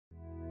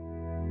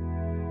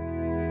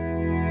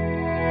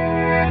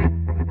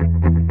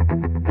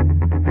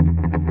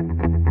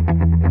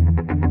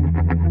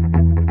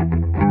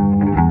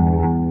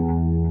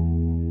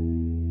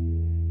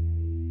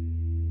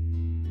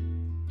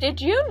Did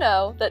you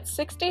know that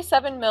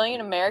 67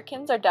 million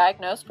Americans are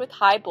diagnosed with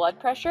high blood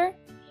pressure?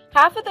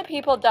 Half of the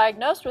people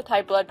diagnosed with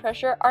high blood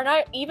pressure are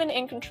not even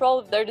in control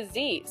of their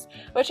disease,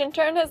 which in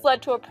turn has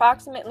led to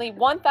approximately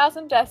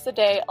 1,000 deaths a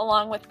day,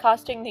 along with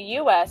costing the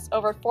U.S.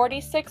 over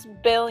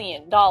 $46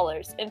 billion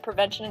in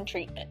prevention and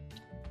treatment.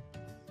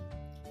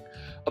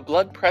 A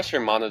blood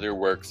pressure monitor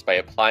works by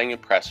applying a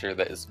pressure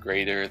that is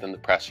greater than the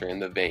pressure in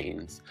the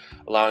veins,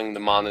 allowing the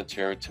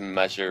monitor to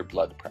measure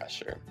blood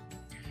pressure.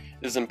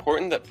 It is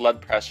important that blood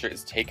pressure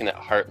is taken at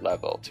heart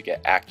level to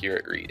get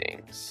accurate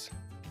readings.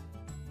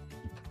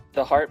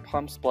 The heart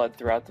pumps blood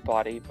throughout the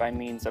body by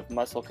means of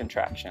muscle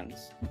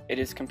contractions. It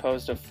is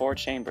composed of 4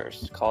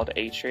 chambers called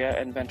atria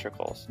and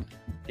ventricles.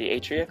 The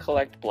atria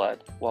collect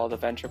blood, while the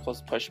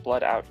ventricles push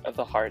blood out of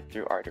the heart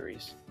through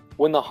arteries.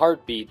 When the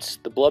heart beats,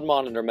 the blood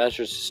monitor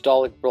measures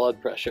systolic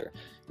blood pressure,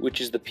 which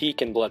is the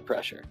peak in blood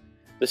pressure.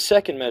 The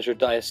second measure,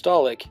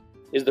 diastolic,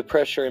 is the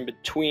pressure in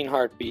between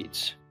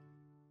heartbeats.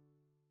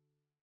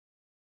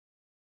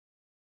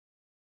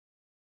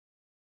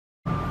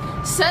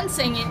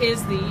 Sensing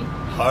is the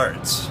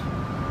heart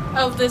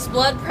of this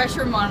blood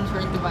pressure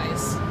monitoring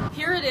device.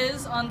 Here it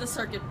is on the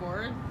circuit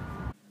board.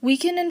 We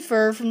can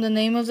infer from the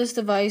name of this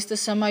device, the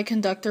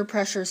semiconductor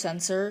pressure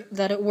sensor,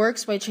 that it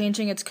works by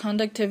changing its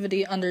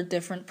conductivity under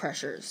different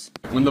pressures.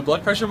 When the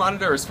blood pressure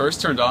monitor is first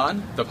turned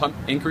on, the pump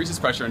increases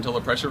pressure until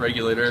the pressure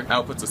regulator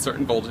outputs a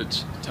certain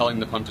voltage, telling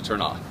the pump to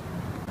turn off.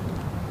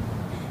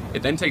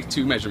 It then takes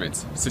 2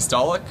 measurements: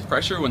 systolic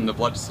pressure when the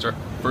blood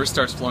first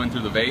starts flowing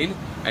through the vein,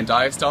 and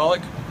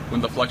diastolic when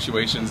the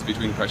fluctuations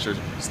between pressures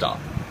stop.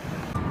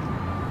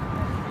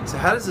 So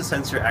how does the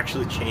sensor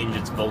actually change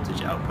its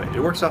voltage output? It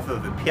works off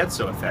of the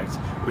piezo effect,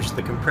 which is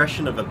the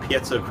compression of a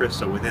piezo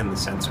crystal within the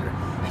sensor.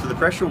 So the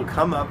pressure will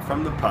come up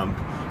from the pump,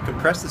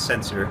 compress the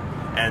sensor,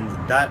 and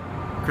that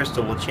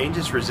crystal will change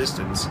its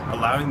resistance,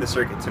 allowing the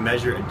circuit to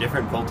measure a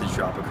different voltage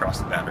drop across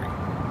the battery.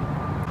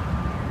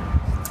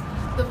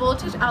 The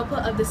voltage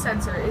output of the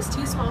sensor is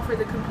too small for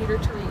the computer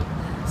to read,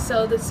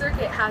 so the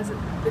circuit has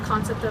the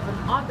concept of an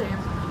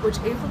op-amp, which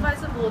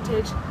amplifies the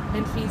voltage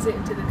and feeds it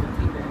into the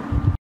computer.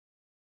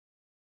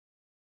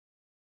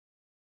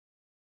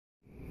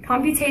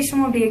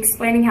 Computation will be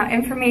explaining how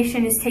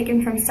information is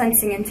taken from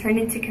sensing and turned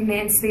into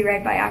commands to be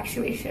read by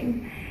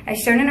actuation. As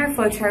shown in our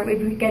flowchart, we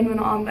begin when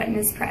the on button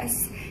is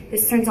pressed.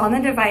 This turns on the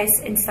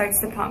device and starts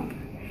the pump.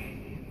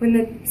 When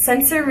the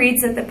sensor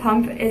reads that the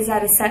pump is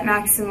at a set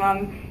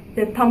maximum,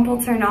 the pump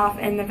will turn off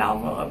and the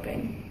valve will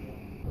open.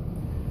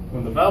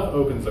 When the valve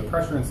opens, the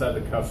pressure inside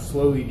the cuff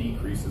slowly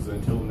decreases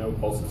until no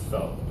pulse is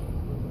felt.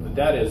 The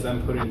data is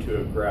then put into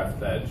a graph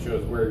that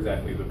shows where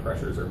exactly the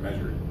pressures are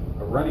measured.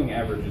 A running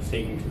average is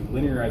taken to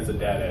linearize the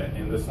data,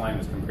 and this line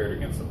is compared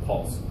against the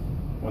pulse.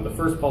 When the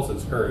first pulse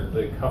is heard,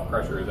 the cuff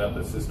pressure is at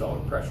the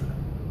systolic pressure,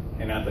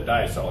 and at the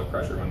diastolic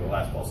pressure when the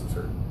last pulse is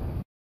heard.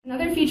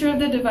 Another feature of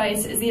the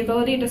device is the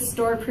ability to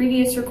store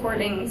previous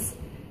recordings.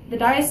 The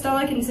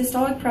diastolic and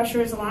systolic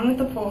pressures, along with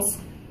the pulse,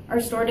 are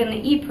stored in the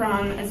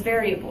EEPROM as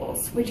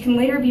variables, which can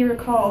later be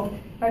recalled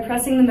by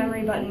pressing the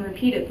memory button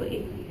repeatedly.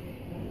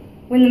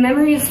 When the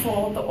memory is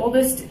full, the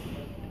oldest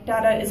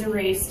data is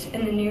erased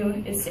and the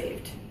new is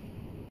saved.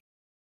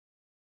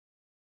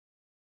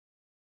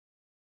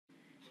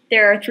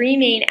 There are 3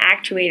 main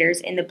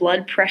actuators in the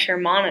blood pressure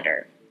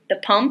monitor: the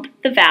pump,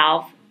 the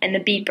valve, and the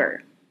beeper.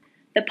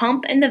 The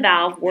pump and the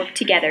valve work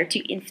together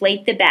to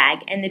inflate the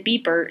bag, and the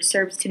beeper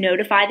serves to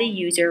notify the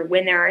user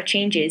when there are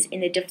changes in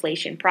the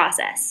deflation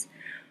process.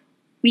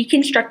 We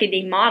constructed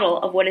a model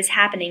of what is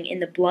happening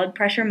in the blood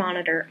pressure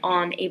monitor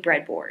on a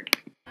breadboard.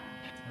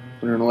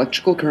 When an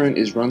electrical current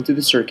is run through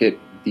the circuit,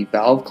 the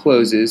valve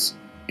closes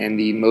and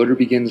the motor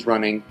begins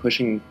running,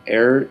 pushing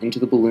air into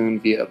the balloon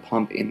via a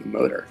pump in the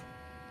motor.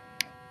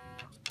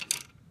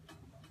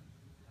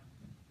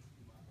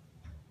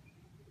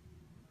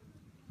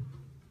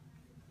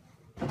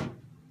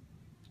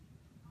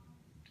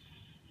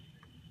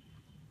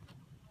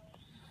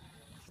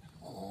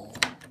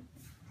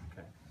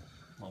 Okay,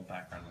 a little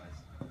background noise.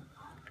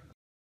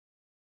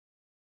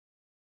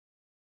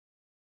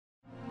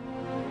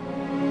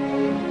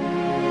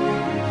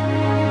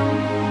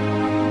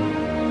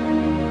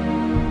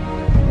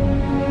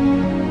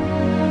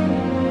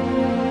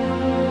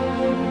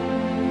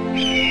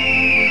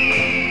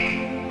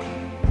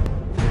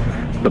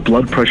 The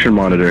blood pressure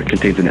monitor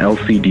contains an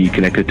LCD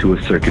connected to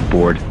a circuit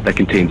board that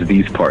contains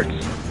these parts.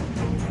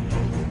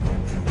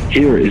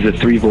 Here is a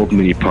 3-volt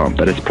mini pump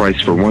that is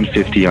priced for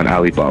 $150 on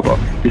Alibaba.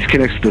 This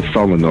connects to the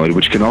solenoid,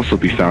 which can also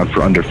be found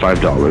for under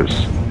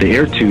 $5. The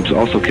air tubes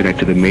also connect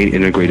to the main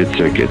integrated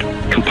circuit.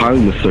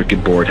 Compiling the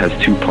circuit board has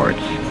 2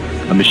 parts: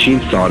 a machine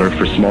solder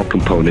for small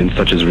components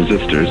such as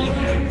resistors,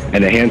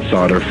 and a hand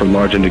solder for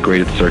large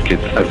integrated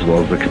circuits as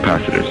well as the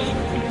capacitors.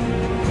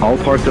 All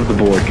parts of the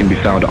board can be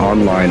found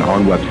online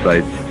on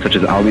websites such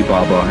as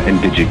Alibaba and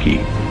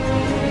DigiKey.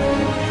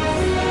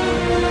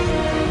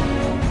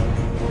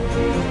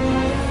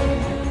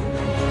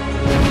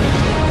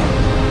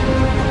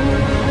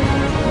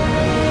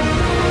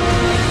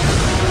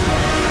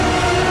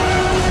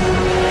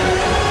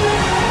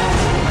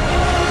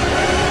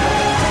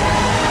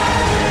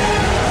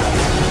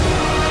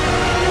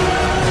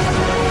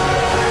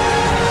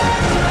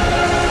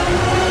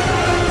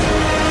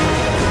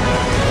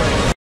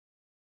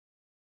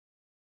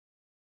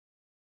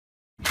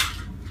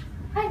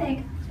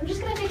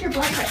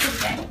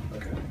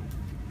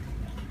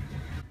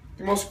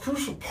 The most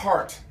crucial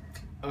part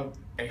of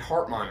a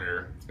heart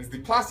monitor is the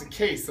plastic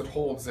case that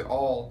holds it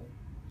all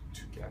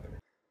together.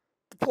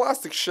 The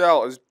plastic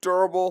shell is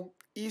durable,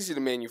 easy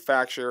to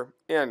manufacture,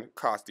 and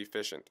cost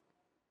efficient.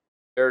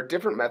 There are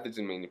different methods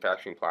in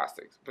manufacturing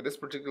plastics. For this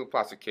particular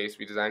plastic case,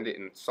 we designed it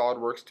in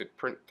SolidWorks to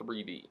print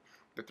 3D.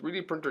 The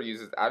 3D printer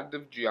uses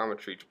additive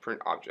geometry to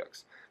print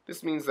objects.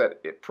 This means that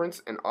it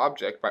prints an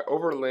object by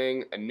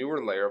overlaying a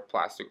newer layer of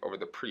plastic over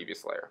the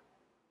previous layer.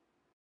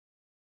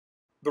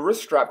 The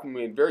wrist strap can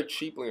be made very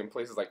cheaply in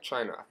places like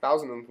China.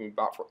 1,000 of them can be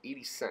bought for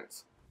 80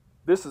 cents.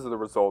 This is the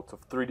result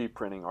of 3D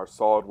printing our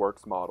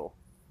SolidWorks model.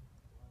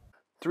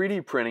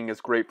 3D printing is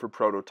great for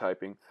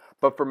prototyping,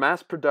 but for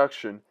mass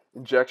production,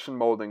 injection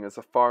molding is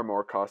a far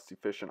more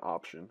cost-efficient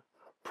option.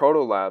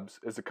 Protolabs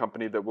is a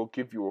company that will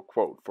give you a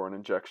quote for an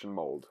injection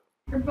mold.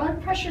 Your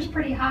blood pressure is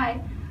pretty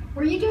high.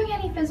 Were you doing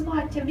any physical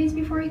activities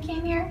before you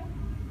came here?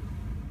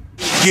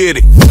 Get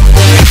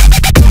it!